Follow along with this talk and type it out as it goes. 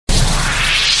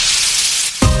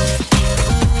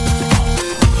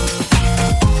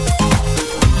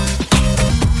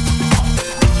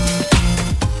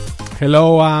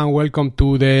Hello and welcome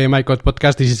to the MyCode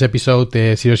podcast. This is episode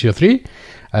 003.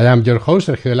 I am your host,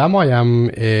 Sergio Del Amo. I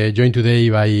am joined today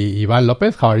by Ivan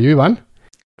Lopez. How are you, Ivan?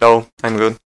 Hello, I'm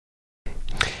good.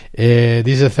 This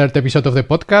is the third episode of the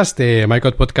podcast. The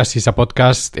MyCode podcast is a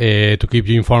podcast to keep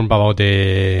you informed about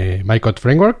the MyCode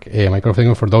framework. MyCode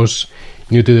framework, for those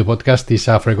new to the podcast, is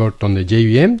a framework on the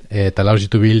JVM. It allows you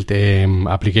to build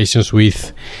applications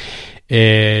with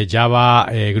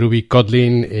Java, Groovy,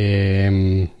 Kotlin,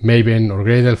 Maven or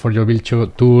Gradle for your build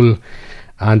tool,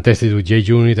 and tested with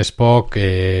JUnit, Spock,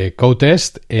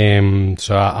 CodeTest.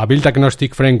 So a build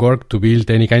agnostic framework to build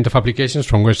any kind of applications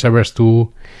from web servers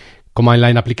to command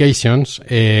line applications.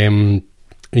 In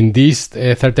this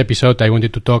third episode, I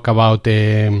wanted to talk about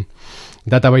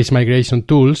database migration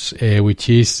tools, which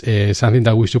is something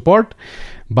that we support.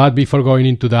 But before going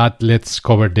into that, let's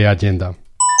cover the agenda.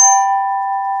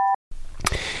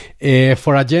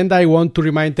 For agenda, I want to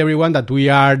remind everyone that we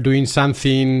are doing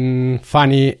something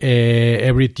funny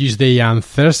every Tuesday and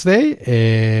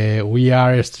Thursday. We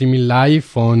are streaming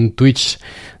live on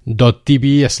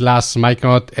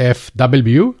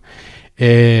twitch.tv/MyCodeFW.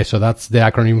 So that's the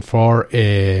acronym for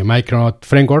MyCode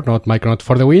Framework, not MyCode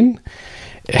for the win.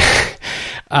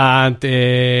 And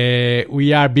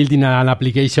we are building an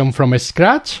application from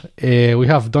scratch. We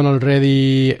have done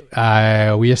already,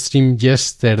 we streamed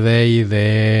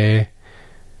yesterday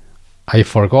I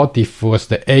forgot if it was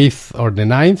the 8th or the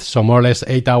 9th, so more or less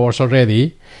 8 hours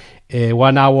already.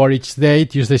 1 hour each day,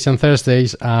 Tuesdays and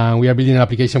Thursdays, and we are building an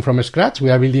application from scratch.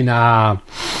 We are building an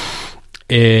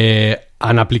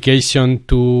application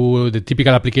to the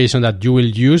typical application that you will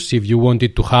use if you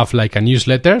wanted to have like a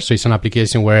newsletter. So it's an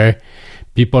application where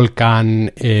people can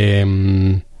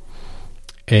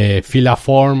fill a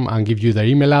form and give you their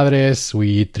email address.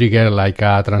 We trigger like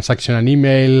a transactional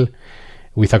email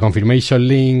with a confirmation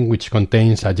link, which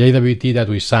contains a JWT that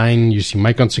we sign using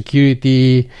MyCode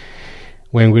security.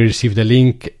 When we receive the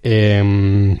link,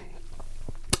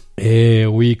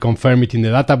 we confirm it in the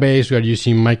database. We are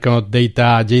using MyCode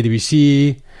data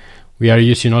JDBC. We are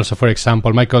using also, for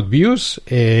example, MyCode views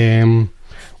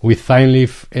with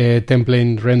TimeLeaf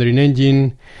template rendering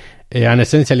engine, and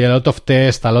essentially a lot of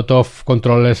tests, a lot of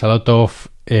controllers, a lot of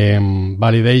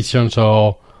validation.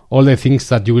 So all the things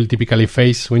that you will typically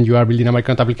face when you are building a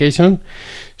MyCode application.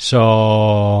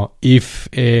 So if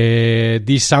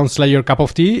this sounds like your cup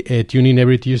of tea, tune in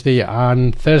every Tuesday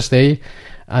and Thursday.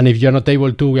 And if you're not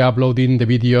able to, we are uploading the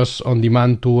videos on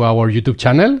demand to our YouTube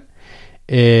channel.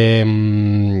 We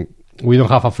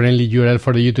don't have a friendly URL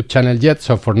for the YouTube channel yet.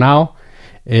 So for now,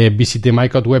 visit the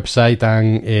MyCode website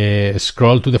and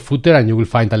scroll to the footer and you will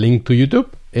find a link to YouTube,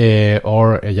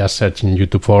 or just search in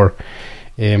YouTube for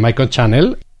MyCode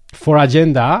channel. For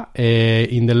agenda,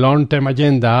 in the long-term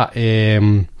agenda,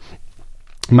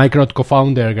 MyCode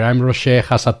co-founder Graham Roche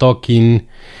has a talk in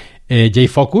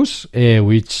JFocus,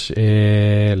 which,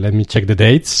 let me check the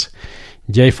dates.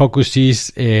 JFocus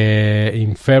is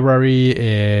in February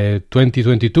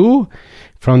 2022,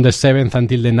 from the 7th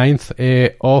until the 9th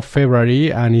of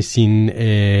February, and it's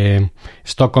in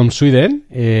Stockholm, Sweden.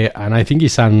 And I think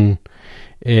it's an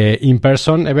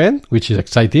in-person event, which is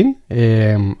exciting.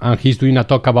 And he's doing a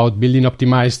talk about building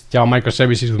optimized Java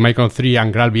microservices with MyCode 3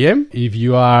 and GraalVM. If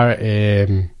you are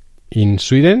in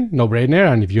Sweden, no brainer,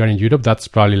 and if you are in Europe, that's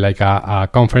probably like a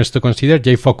conference to consider.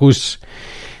 jfocus.se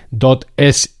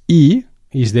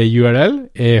is the URL,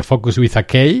 focus with a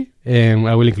K.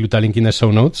 I will include a link in the show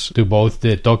notes to both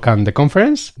the talk and the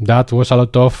conference. That was a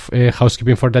lot of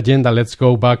housekeeping for the agenda. Let's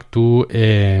go back to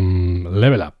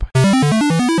Level Up.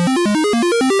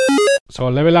 So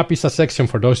Level Up is a section,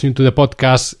 for those new to the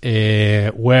podcast,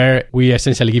 where we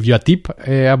essentially give you a tip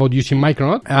about using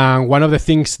MyCode. And one of the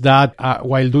things that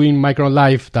while doing MyCode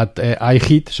Live that I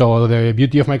hit, so the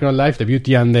beauty of MyCode Live, the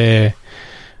beauty and the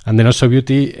not so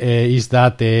beauty is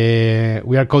that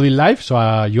we are coding live.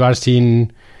 So you are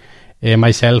seeing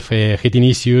myself hitting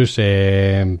issues,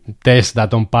 tests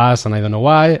that don't pass, and I don't know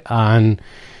why. And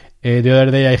the other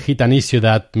day I hit an issue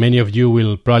that many of you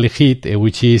will probably hit,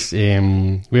 which is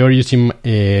we were using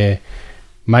MyCode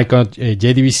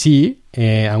JDBC,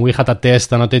 and we had a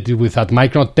test annotated with at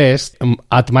MyCode test.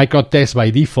 At MyCode test by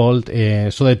default,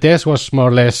 so the test was more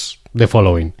or less the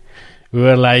following. We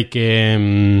were like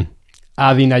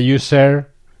adding a user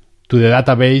to the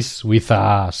database with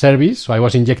a service. So I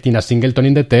was injecting a singleton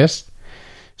in the test,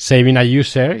 saving a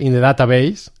user in the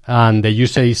database, and the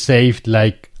user is saved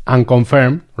like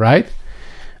unconfirmed, right?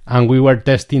 And we were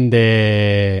testing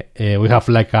we have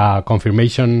like a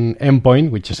confirmation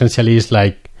endpoint, which essentially is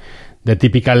like the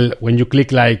typical, when you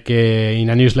click like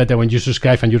in a newsletter, when you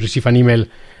subscribe and you receive an email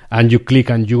and you click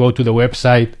and you go to the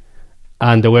website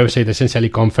and the website essentially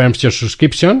confirms your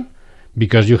subscription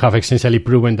because you have essentially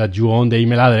proven that you own the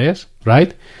email address,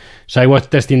 right? So I was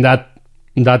testing that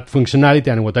functionality,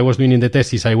 and what I was doing in the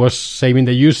test is I was saving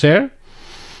the user,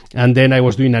 and then I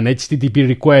was doing an HTTP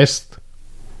request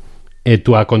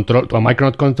to a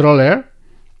Micronaut controller,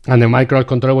 and the Micronaut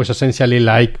controller was essentially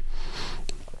like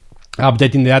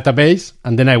updating the database,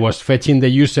 and then I was fetching the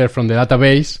user from the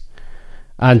database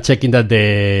and checking that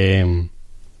the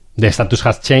status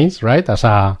has changed, right, as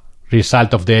a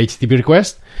result of the HTTP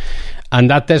request. And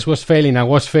that test was failing. I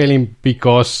was failing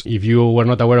because, if you were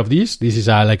not aware of this is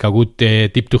like a good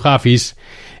tip to have, is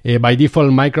by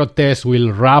default, Micronaut test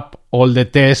will wrap all the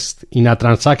tests in a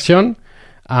transaction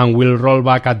and will roll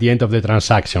back at the end of the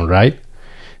transaction, right?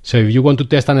 So if you want to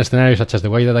test a scenario such as the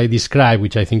way that I described,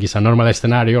 which I think is a normal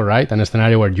scenario, right? And a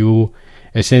scenario where you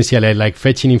essentially like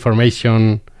fetching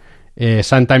information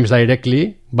sometimes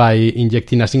directly by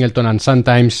injecting a singleton and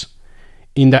sometimes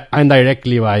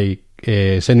indirectly by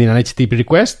sending an HTTP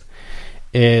request.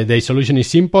 The solution is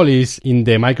simple. Is in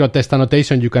the Micronaut test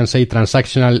annotation, you can say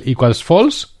transactional equals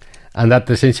false, and that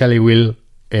essentially will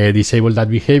disable that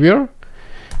behavior.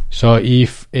 So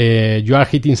if you are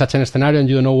hitting such a scenario and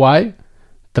you don't know why,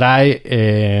 try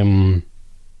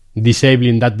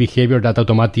disabling that behavior, that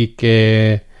automatic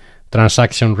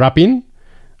transaction wrapping,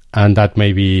 and that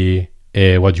may be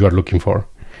what you are looking for.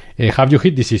 Have you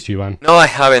hit this issue, Ivan? No, I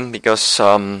haven't, because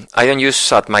I don't use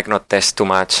Micronaut test too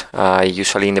much.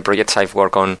 Usually in the projects I've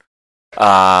worked on,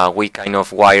 we kind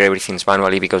of wire everything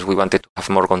manually because we wanted to have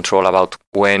more control about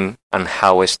when and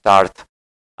how we start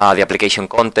the application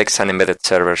context and embedded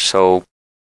servers. So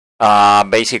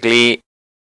basically,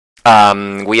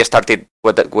 we started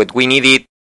what we needed,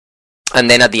 and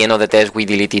then at the end of the test, we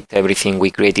deleted everything we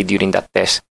created during that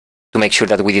test to make sure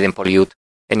that we didn't pollute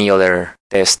any other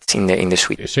tests in the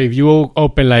suite. So if you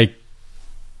open like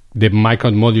the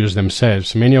Micronaut modules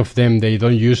themselves, many of them, they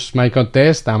don't use Micronaut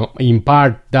test, and in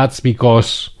part that's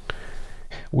because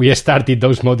we started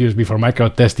those modules before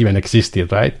Micronaut test even existed,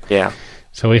 right? Yeah.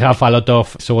 So we have a lot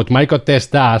of... So what Micronaut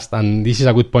test does, and this is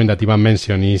a good point that Ivan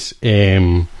mentioned, is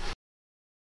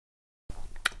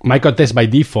Micronaut test by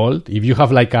default, if you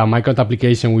have like a Micronaut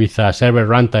application with a server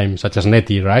runtime such as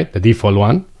Netty, right, the default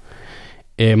one,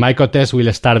 Micronaut test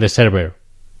will start the server.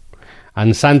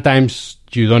 And sometimes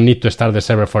you don't need to start the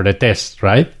server for the test,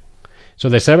 right? So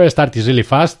the server start is really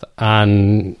fast,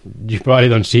 and you probably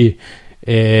don't see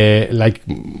like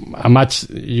a much...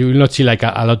 You will not see like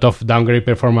a lot of downgrade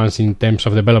performance in terms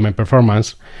of development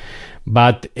performance.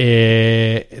 But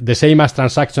the same as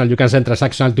transactional, you can set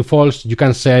transactional to false. You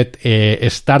can set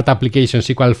start applications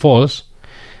equal false,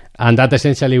 and that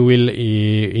essentially will,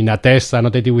 in a test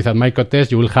annotated with a Micronaut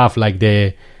test, you will have like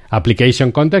the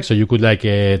application context. So you could like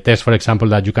test, for example,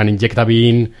 that you can inject a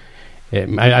bean.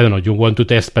 I don't know, you want to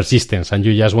test persistence, and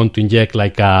you just want to inject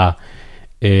like a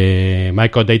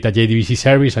Micronaut data JDBC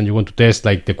service, and you want to test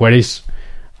like the queries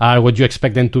are what you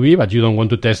expect them to be, but you don't want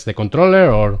to test the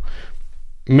controller or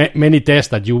many tests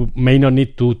that you may not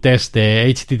need to test the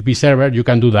HTTP server. You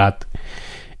can do that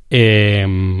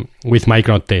with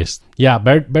Micronaut test. Yeah,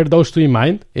 bear those two in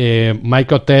mind.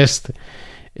 Micronaut test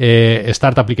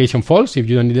start application false if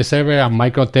you don't need the server, and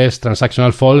Micronaut test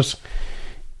transactional false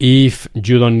if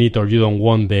you don't need or you don't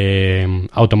want the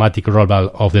automatic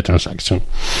rollback of the transaction.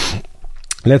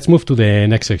 Let's move to the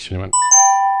next section, Ivan.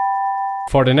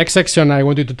 For the next section, I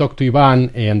wanted to talk to Ivan,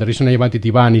 and the reason I invited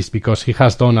Ivan is because he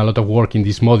has done a lot of work in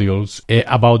these modules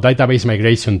about database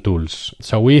migration tools.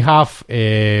 So we have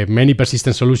many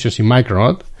persistent solutions in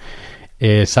Micronaut.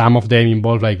 Some of them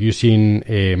involve like using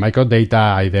Micronaut data,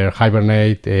 either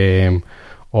Hibernate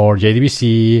or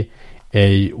JDBC.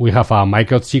 We have a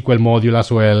Micronaut SQL module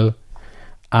as well.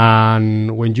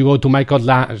 And when you go to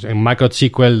Micronaut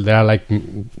SQL, there are like...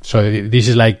 So this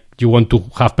is like you want to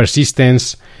have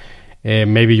persistence.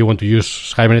 Maybe you want to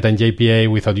use Hibernate and JPA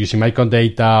without using Micronaut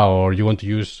data, or you want to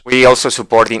use... We also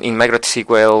support in Micronaut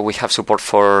SQL, we have support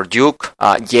for Duke,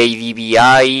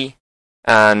 JDBI,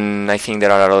 and I think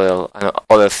there are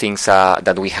other things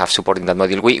that we have support in that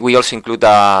module. We also include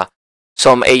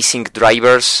some async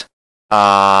drivers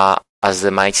as the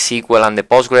MySQL and the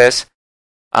Postgres.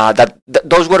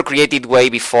 Those were created way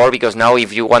before, because now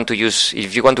if you want to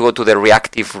go to the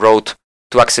reactive route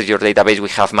to access your database, we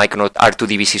have Micronaut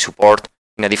R2DBC support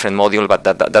in a different module, but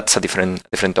that's a different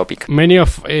topic. Many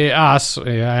of us,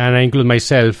 and I include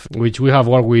myself, which we have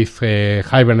worked with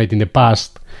Hibernate in the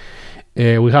past,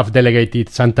 we have delegated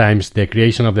sometimes the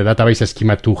creation of the database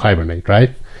schema to Hibernate,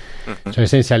 right? Mm-hmm. So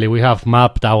essentially, we have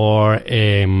mapped our...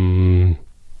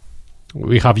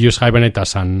 we have used Hibernate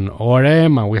as an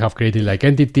ORM, and we have created like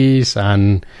entities,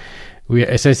 and we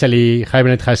essentially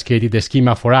Hibernate has created the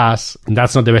schema for us.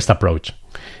 That's not the best approach.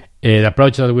 The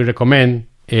approach that we recommend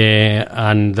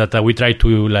and that we try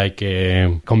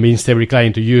to convince every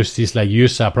client to use is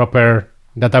use a proper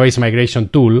database migration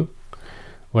tool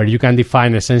where you can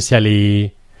define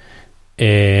essentially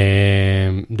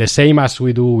the same as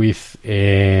we do with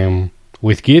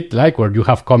Git, where you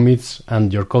have commits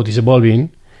and your code is evolving.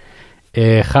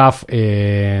 Have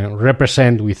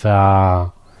represent with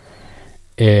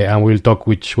and we'll talk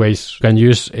which ways you can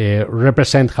use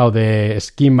represent how the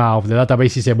schema of the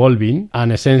database is evolving,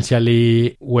 and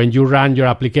essentially when you run your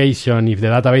application, if the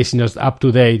database is not up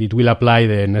to date, it will apply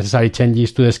the necessary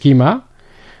changes to the schema,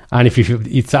 and if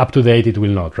it's up to date, it will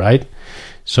not, right?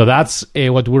 So that's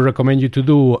what we recommend you to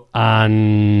do.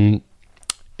 And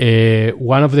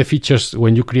one of the features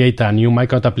when you create a new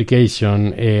Micronaut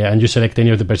application and you select any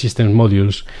of the persistence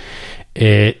modules,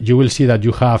 you will see that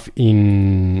you have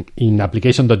in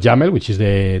application.yaml, which is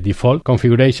the default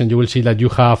configuration, you will see that you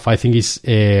have, I think it's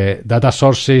data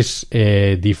sources,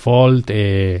 default,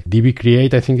 db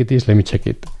create, I think it is. Let me check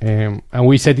it. And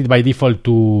we set it by default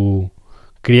to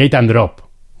create and drop,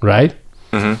 right?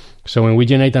 Mm-hmm. So when we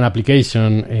generate an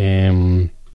application...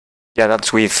 yeah,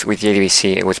 that's with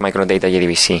JDBC, with Micronaut Data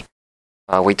JDBC.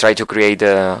 We try to create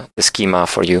the schema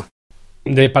for you.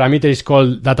 The parameter is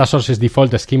called data sources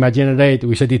default schema generate.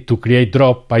 We set it to create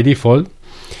drop by default.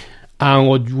 And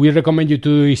what we recommend you to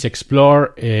do is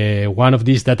explore one of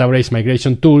these database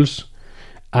migration tools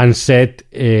and set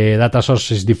data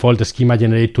sources default schema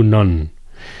generate to none.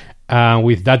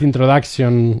 With that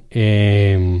introduction,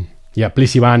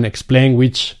 please, Ivan, explain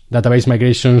which database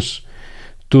migrations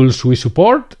tools we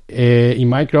support in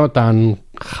Micronaut and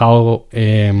how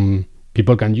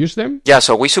people can use them. Yeah,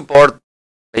 so we support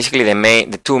basically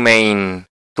the two main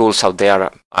tools out there.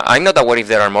 I'm not aware if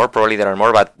there are more, probably there are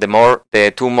more, but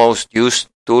the two most used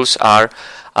tools are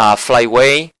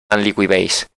Flyway and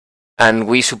Liquibase. And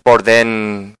we support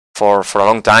them for a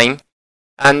long time.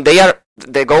 And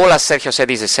the goal, as Sergio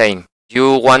said, is the same.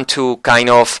 You want to kind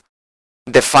of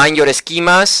define your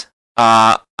schemas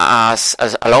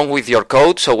as along with your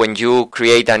code. So when you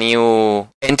create a new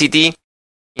entity,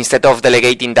 instead of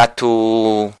delegating that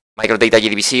to Microdata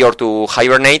JDBC or to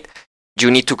Hibernate, you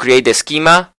need to create the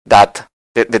schema that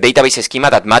the database schema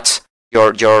that matches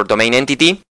your domain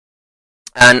entity.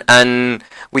 And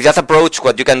with that approach,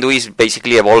 what you can do is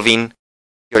basically evolving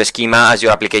your schema as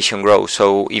your application grows.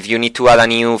 So if you need to add a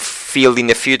new field in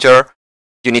the future,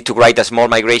 you need to write a small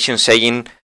migration saying,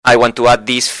 I want to add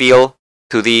this field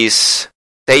to this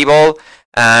table,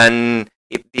 and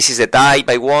if this is the type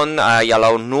I want, I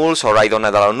allow nulls or I don't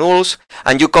allow nulls,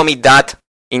 and you commit that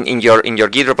in your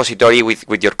Git repository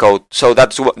with your code. So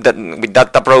with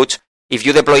that approach, if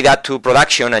you deploy that to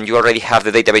production and you already have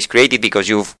the database created because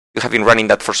you have been running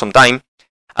that for some time,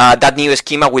 that new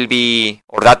schema will be,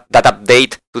 or that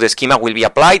update to the schema will be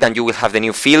applied, and you will have the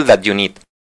new field that you need.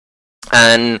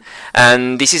 And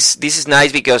this is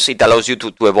nice because it allows you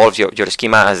to evolve your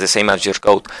schema as the same as your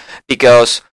code.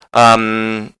 Because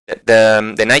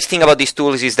the nice thing about these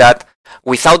tools is that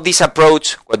without this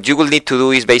approach, what you will need to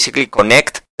do is basically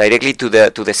connect directly to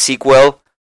the SQL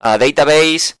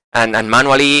database and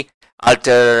manually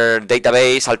alter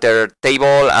database, alter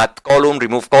table, add column,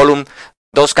 remove column,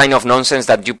 those kind of nonsense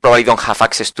that you probably don't have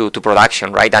access to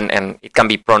production, right? And it can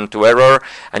be prone to error,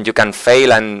 and you can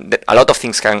fail, and a lot of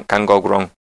things can go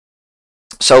wrong.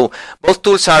 So both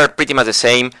tools are pretty much the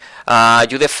same.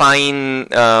 You define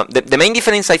the main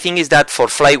difference, I think, is that for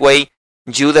Flyway,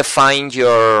 you define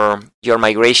your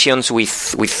migrations with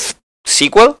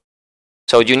SQL.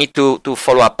 So you need to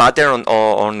follow a pattern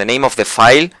on the name of the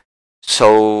file.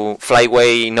 So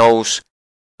Flyway knows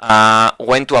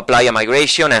when to apply a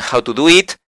migration and how to do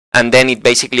it, and then it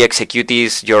basically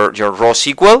executes your raw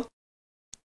SQL.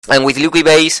 And with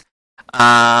Liquibase,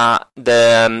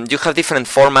 you have different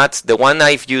formats. The one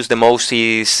I've used the most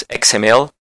is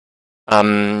XML,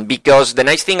 because the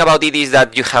nice thing about it is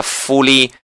that you have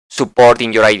fully support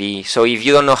in your IDE. So if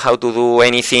you don't know how to do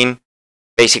anything,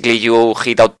 basically you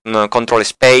hit out control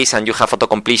space and you have auto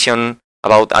completion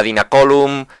about adding a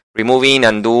column, removing,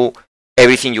 and do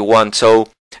everything you want. So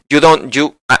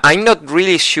I'm not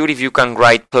really sure if you can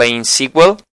write plain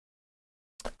SQL,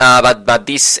 but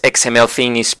this XML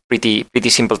thing is pretty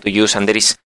simple to use, and there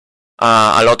is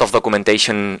a lot of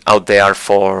documentation out there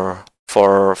for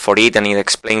it, and it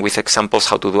explains with examples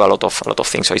how to do a lot of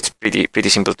things. So it's pretty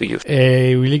simple to use.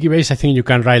 With Liquibase, I think you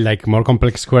can write more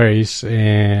complex queries,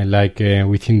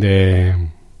 within the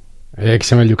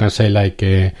XML. You can say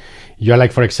you are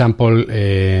for example.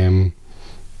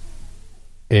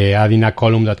 adding a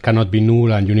column that cannot be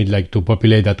null and you need like to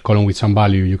populate that column with some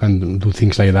value. You can do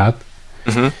things like that.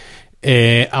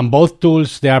 And both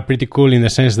tools, they are pretty cool in the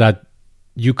sense that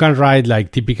you can write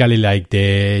like typically like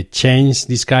the change,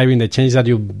 describing the change that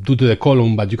you do to the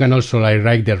column, but you can also like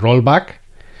write the rollback.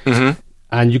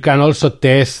 And you can also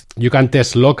test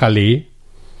locally.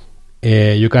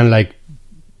 You can like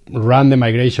run the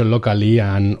migration locally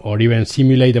or even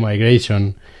simulate the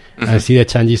migration and see the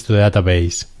changes to the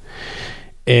database.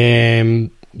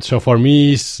 So for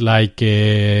me, it's like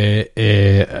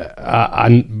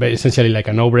essentially like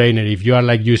a no-brainer. If you are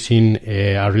like using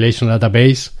a relational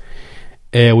database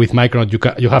with Micronaut,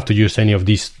 you have to use any of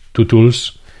these two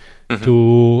tools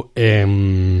to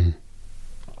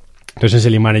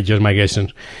essentially manage your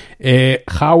migrations.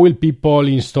 How will people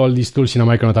install these tools in a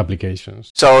Micronaut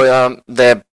applications? So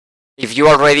if you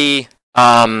already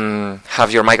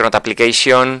have your Micronaut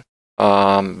application,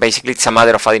 basically it's a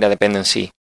matter of adding a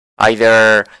dependency.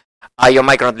 Either IO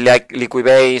Micronaut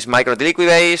Liquibase,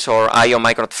 Liquibase, or IO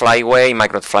Micronaut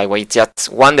Flyway. It's just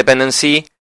one dependency.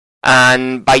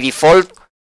 And by default,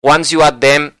 once you add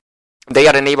them, they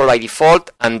are enabled by default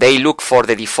and they look for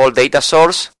the default data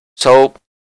source. So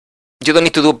you don't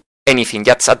need to do anything.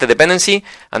 Just add the dependency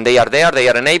and they are there, they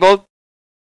are enabled.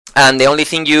 And the only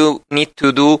thing you need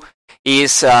to do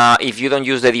is if you don't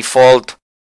use the default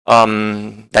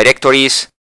directories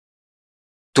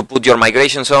to put your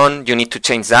migrations on, you need to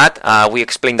change that. We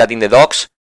explained that in the docs.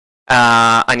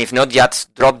 And if not,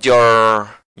 just drop your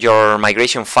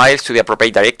migration files to the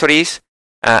appropriate directories.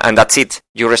 And that's it.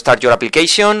 You restart your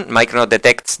application, Micronaut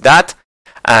detects that,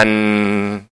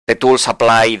 and the tools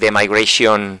apply the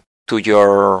migration to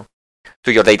your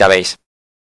database.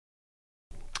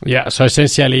 Yeah, so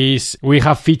essentially we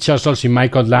have features also in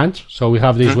Micronaut Launch. So we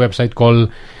have this website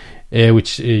called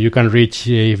which you can reach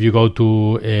if you go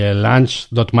to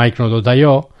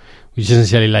launch.micronaut.io, which is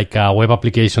essentially like a web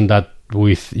application that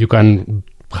you can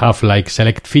have like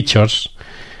select features,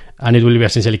 and it will be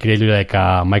essentially created like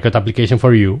a Micronaut application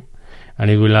for you,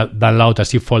 and it will download a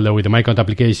zip folder with the Micronaut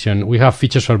application. We have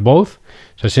features for both.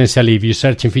 So essentially, if you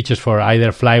search in features for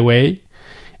either Flyway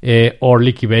or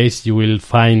Liquibase, you will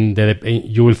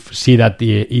see that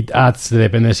it adds the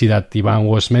dependency that Ivan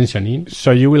was mentioning.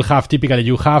 So you will have typically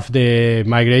the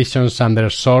migrations under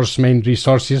source main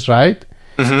resources, right?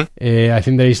 I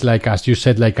think there is like, as you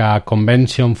said, like a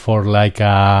convention for like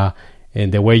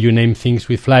the way you name things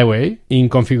with Flyway. In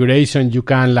configuration, you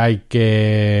can like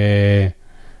do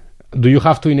you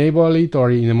have to enable it, or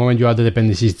in the moment you add the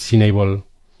dependency, it's enabled?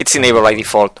 It's enabled by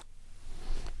default.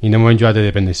 In the moment you add the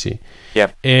dependency. Yeah.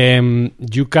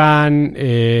 You can,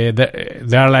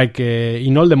 there are like,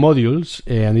 in all the modules,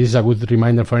 and this is a good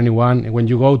reminder for anyone, when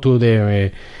you go to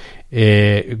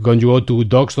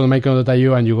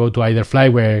docs.micronaut.io and you go to either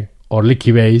Flyway or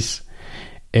Liquibase,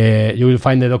 you will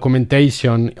find the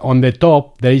documentation. On the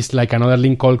top, there is like another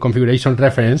link called configuration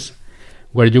reference,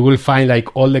 where you will find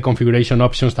like all the configuration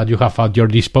options that you have at your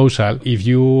disposal. If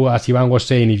you, as Ivan was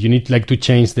saying, if you need like to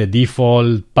change the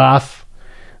default path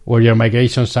where your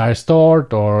migrations are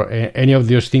stored or any of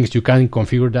those things, you can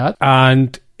configure that.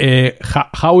 And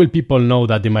how will people know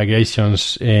that the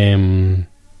migrations have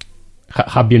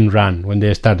been run when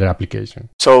they start their application?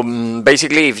 So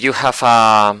basically, if you have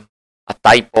a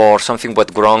typo or something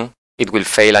went wrong, it will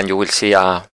fail and you will see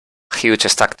a huge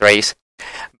stack trace.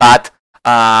 But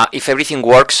if everything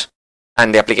works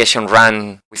and the application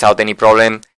ran without any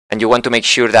problem, and you want to make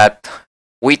sure that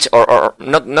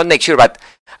not make sure, but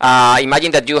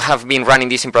imagine that you have been running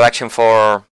this in production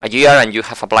for a year and you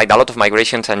have applied a lot of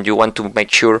migrations and you want to make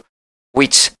sure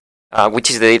which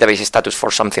is the database status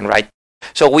for something, right?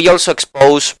 So we also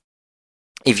expose,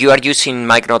 if you are using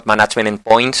Micronaut management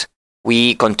endpoints,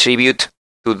 we contribute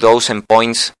to those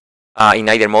endpoints in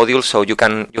either module. So you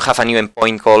have a new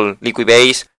endpoint called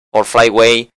Liquibase or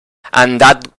Flyway, and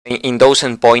that in those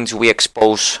endpoints we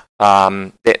expose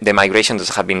the migrations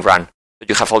that have been run.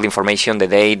 You have all the information, the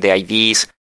date, the IDs,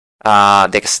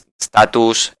 the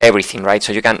status, everything, right?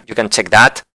 So you can check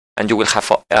that, and you will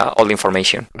have all the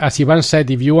information. As Ivan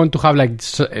said, if you want to have like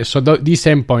these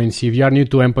endpoints, if you are new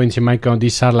to endpoints in Micronaut,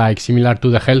 these are like similar to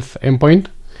the health endpoint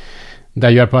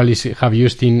that you probably have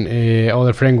used in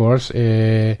other frameworks.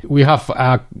 You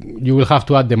will have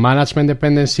to add the management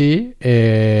dependency.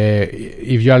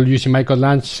 If you are using Micronaut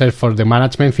Launch, search for the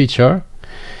management feature.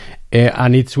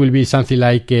 And it will be something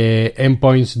like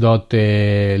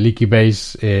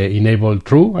endpoints.liquibase enable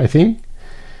true, I think.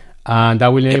 And that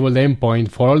will enable the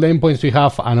endpoint. For all the endpoints, we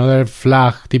have another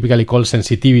flag typically called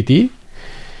sensitivity,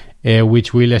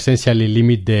 which will essentially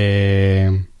limit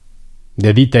the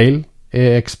detail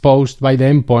exposed by the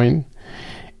endpoint.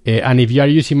 And if you are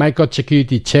using micro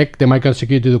security, check the micro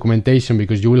security documentation,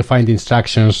 because you will find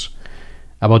instructions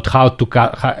about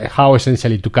how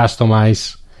essentially to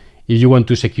customize if you want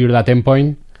to secure that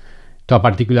endpoint to a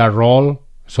particular role,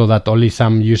 so that only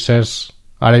some users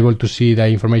are able to see the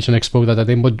information exposed at that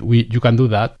endpoint. You can do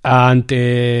that. And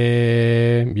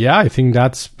I think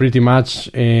that's pretty much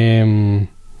it,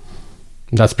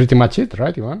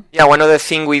 right, Ivan? Yeah, one other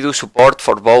thing we do support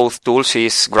for both tools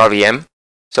is GraalVM.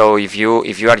 So if you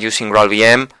are using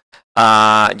GraalVM,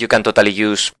 you can totally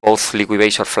use both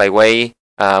Liquibase or Flyway.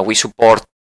 We support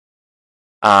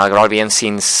GraalVM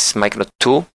since Micronaut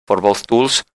 2 for both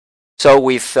tools. So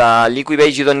with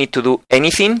Liquibase, you don't need to do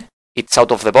anything. It's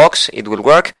out of the box. It will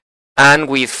work. And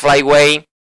with Flyway,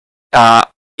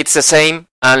 it's the same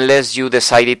unless you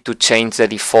decided to change the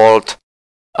default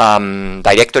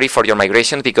directory for your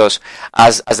migration, because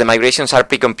as the migrations are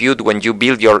pre-compute, when you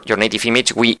build your native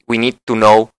image, we need to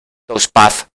know those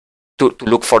paths to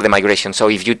look for the migration. So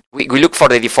if we look for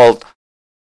the default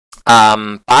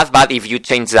path, but if you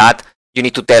change that, you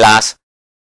need to tell us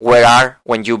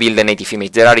when you build the native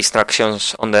image. There are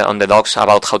instructions on the docs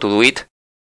about how to do it,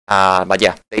 but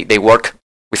yeah, they work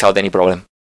without any problem.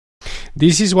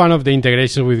 This is one of the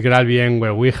integrations with GraalVM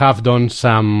where we have done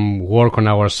some work on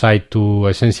our side to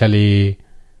essentially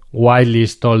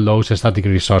whitelist all those static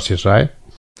resources, right?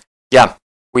 Yeah,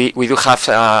 we do have,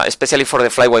 especially for the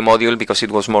Flyway module, because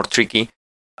it was more tricky,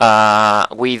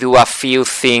 we do a few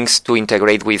things to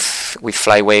integrate with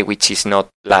Flyway, which is not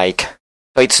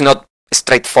so it's not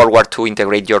straightforward to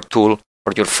integrate your tool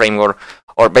or your framework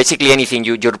or basically anything,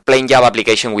 your plain Java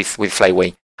application with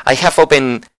Flyway. I have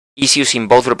open issues in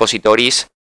both repositories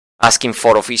asking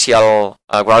for official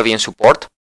GraalVM support,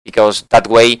 because that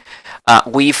way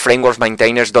we framework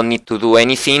maintainers don't need to do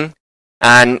anything,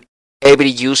 and every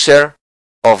user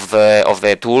of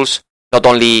the tools, not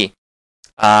only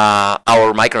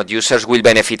our Micronaut users, will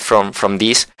benefit from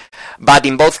this. But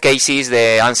in both cases,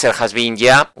 the answer has been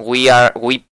we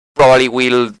probably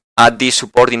will add this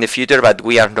support in the future, but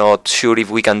we are not sure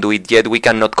if we can do it yet. We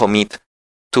cannot commit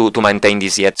to maintain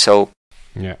this yet. So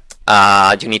yeah.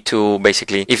 You need to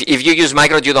basically, if you use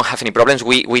Micronaut, you don't have any problems.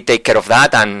 We take care of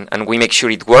that, and we make sure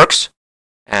it works.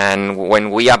 And when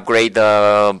we upgrade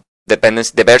the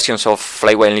versions of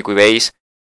Flyway and Liquibase,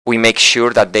 we make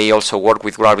sure that they also work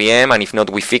with GraalVM, and if not,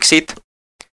 we fix it.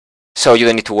 So you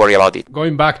don't need to worry about it.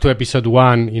 Going back to episode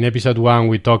 1, in episode 1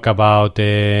 we talk about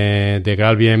the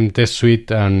GraalVM test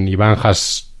suite, and Ivan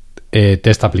has a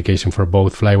test application for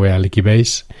both Flyway and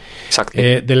Liquibase.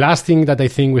 Exactly. The last thing that I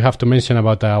think we have to mention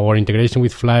about our integration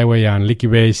with Flyway and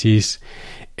Liquibase is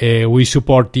we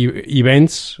support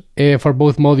events for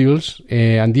both modules,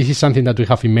 and this is something that we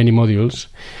have in many modules.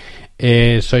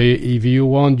 So if you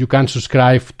want, you can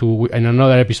subscribe to, in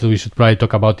another episode we should probably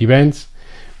talk about events,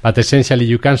 but essentially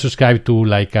you can subscribe to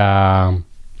like an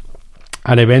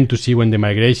event to see when the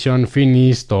migration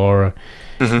finished or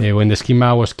when the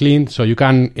schema was cleaned. So you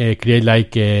can create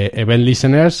like event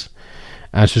listeners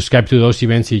and subscribe to those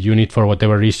events if you need, for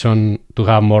whatever reason, to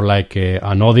have more like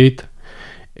an audit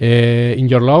in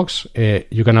your logs.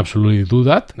 You can absolutely do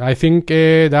that. I think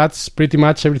that's pretty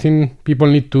much everything people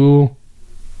need to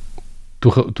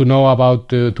know about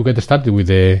to get started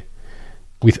with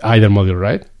either module,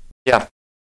 right? Yeah,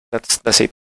 that's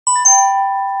it.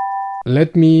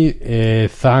 Let me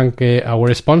thank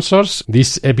our sponsors.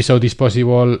 This episode is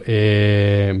possible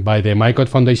by the MyCode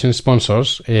Foundation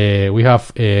sponsors. We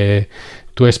have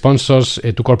two sponsors,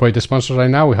 two corporate sponsors right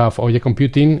now. We have OJ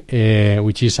Computing,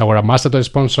 which is our ambassador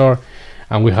sponsor,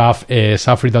 and we have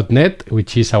Safri.net,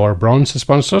 which is our bronze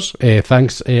sponsors.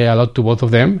 Thanks a lot to both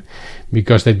of them,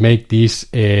 because they make this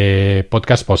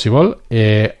podcast possible.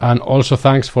 And also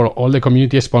thanks for all the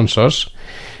community sponsors.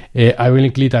 I will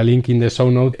include a link in the show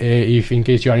note if in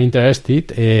case you are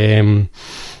interested.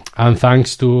 And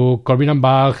thanks to Corbin and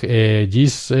Bach,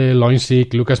 Gis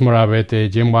Loinsick, Lucas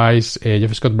Moravet, Jem Weiss,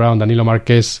 Jeff Scott Brown, Danilo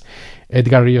Marquez,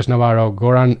 Edgar Rios Navarro,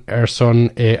 Goran Erson,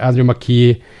 Andrew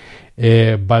McKee,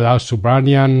 Balao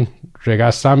Subranian,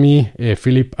 Regas Sami,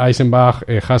 Philip Eisenbach,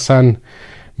 Hassan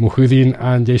Muhyiddin,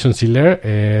 and Jason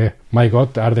Siller. My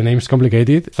God, are the names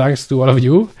complicated? Thanks to all of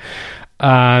you.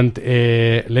 And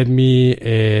let me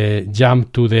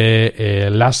jump to the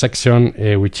last section,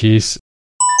 which is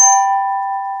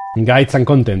guides and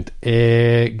content.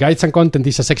 Guides and content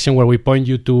is a section where we point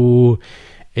you to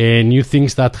new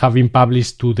things that have been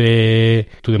published to the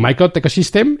Micronaut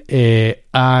ecosystem.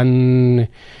 And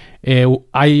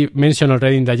I mentioned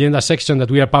already in the agenda section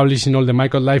that we are publishing all the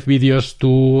Micronaut Live videos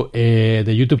to the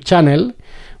YouTube channel,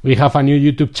 we have a new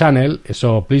YouTube channel,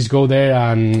 so please go there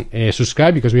and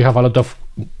subscribe, because we have a lot of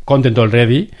content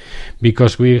already,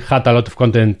 because we had a lot of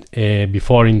content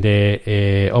before in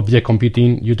the object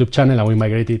computing YouTube channel, and we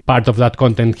migrated part of that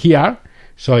content here.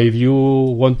 So if you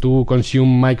want to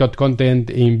consume Microt content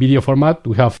in video format,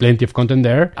 we have plenty of content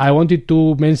there. I wanted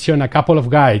to mention a couple of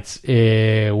guides.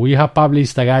 We have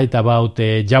published a guide about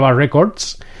Java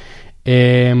records,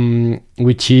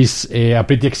 which is a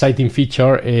pretty exciting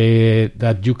feature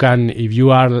that you can, if you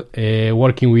are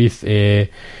working with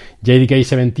JDK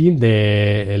 17,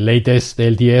 the latest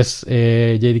LTS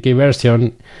JDK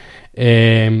version,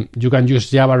 you can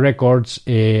use Java records,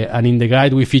 and in the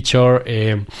guide we feature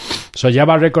so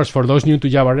Java records for those new to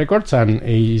Java records, and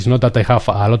it's not that I have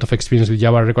a lot of experience with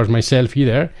Java records myself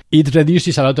either. It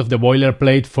reduces a lot of the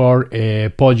boilerplate for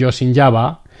POJOs in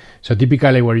Java. So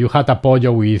typically where you had a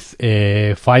POJO with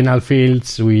final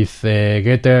fields, with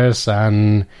getters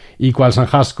and equals and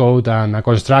hash code and a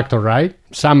constructor, right?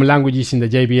 Some languages in the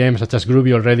JVM, such as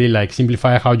Groovy, already like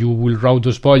simplify how you will route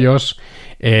those POJOs.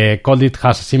 Coldit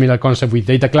has a similar concept with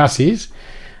data classes.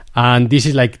 And this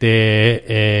is like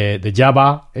the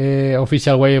Java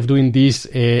official way of doing these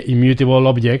immutable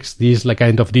objects, these like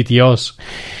kind of DTOs.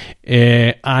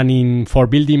 And for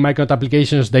building Microt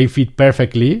applications, they fit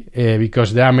perfectly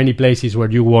because there are many places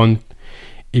where you want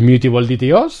immutable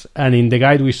DTOs. And in the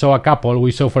guide, we saw a couple.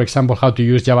 We saw, for example, how to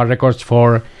use Java records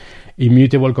for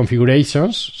immutable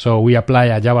configurations. So we apply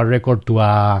a Java record to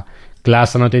a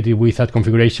class annotated with that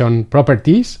configuration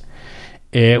properties.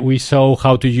 We saw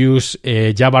how to use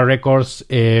Java records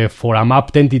for a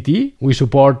mapped entity. We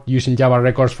support using Java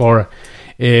records for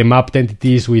mapped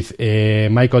entities with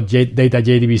Microt data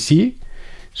JDBC.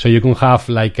 So you can have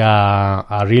like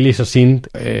a really succinct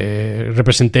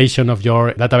representation of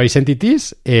your database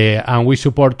entities. And we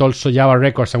support also Java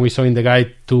records, and we saw in the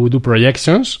guide to do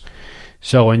projections.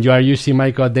 So when you are using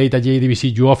Microt data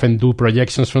JDBC, you often do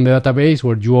projections from the database,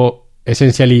 where you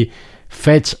essentially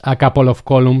fetch a couple of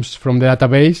columns from the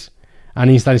database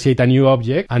and instantiate a new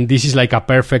object. And this is like a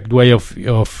perfect way of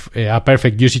a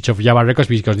perfect usage of Java records,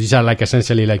 because these are like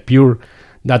essentially like pure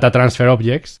data transfer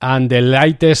objects. And the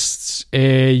latest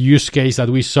use case that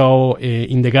we saw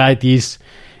in the guide is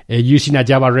using a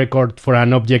Java record for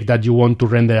an object that you want to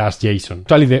render as JSON.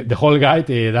 Actually, the whole guide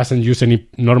doesn't use any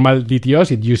normal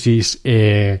DTOs. It uses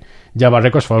Java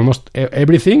records for almost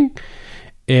everything.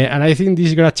 And I think this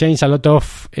is going to change a lot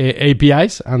of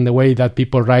APIs and the way that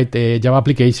people write Java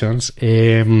applications.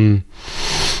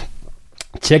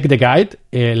 Check the guide.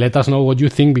 Let us know what you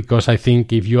think, because I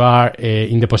think if you are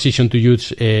in the position to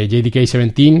use JDK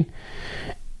 17,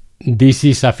 this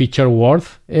is a feature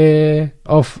worth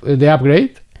of the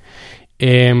upgrade.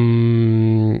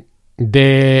 The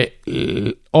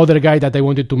other guide that I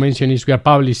wanted to mention is we are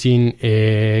publishing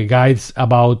guides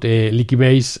about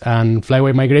Liquibase and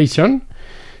Flyway migration.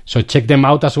 So check them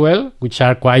out as well, which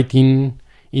are quite in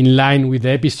line with the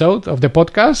episode of the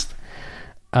podcast.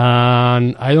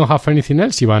 And I don't have anything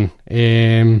else, Ivan.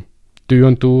 Do you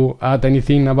want to add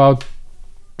anything about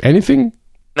anything?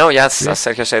 No, yes, as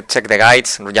Sergio said, check the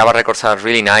guides. Java records are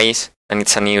really nice, and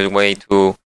it's a new way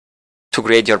to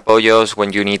create your POJOs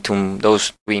when you need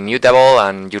those to be mutable,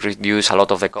 and you reduce a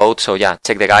lot of the code. So yeah,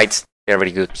 check the guides. They're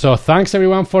very good. So thanks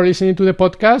everyone for listening to the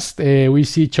podcast. We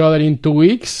see each other in 2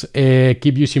 weeks.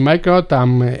 Keep using Microt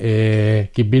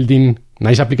and keep building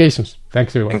nice applications.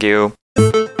 Thanks everyone. Thank you.